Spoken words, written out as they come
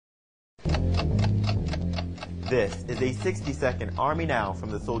This is a 60-second Army Now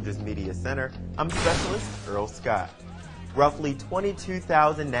from the Soldiers Media Center. I'm Specialist Earl Scott. Roughly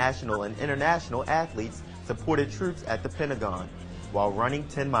 22,000 national and international athletes supported troops at the Pentagon while running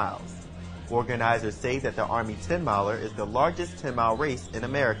 10 miles. Organizers say that the Army 10-miler is the largest 10-mile race in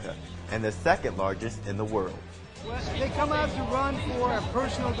America and the second largest in the world. They come out to run for a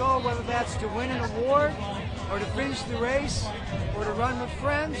personal goal, whether that's to win an award, or to finish the race, or to run with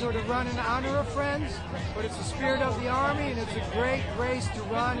friends, or to run in honor of friends. But it's the spirit of the Army, and it's a great race to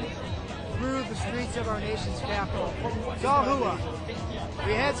run through the streets of our nation's capital. It's all hooah.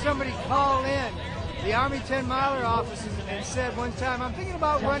 We had somebody call in the Army 10-miler office and said one time, "I'm thinking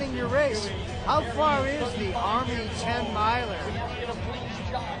about running your race. How far is the Army 10-miler?"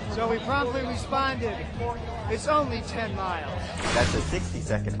 So we promptly responded, "It's only 10 miles." That's a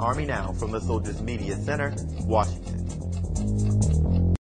 60-second Army Now from the Soldiers Media Center, Washington.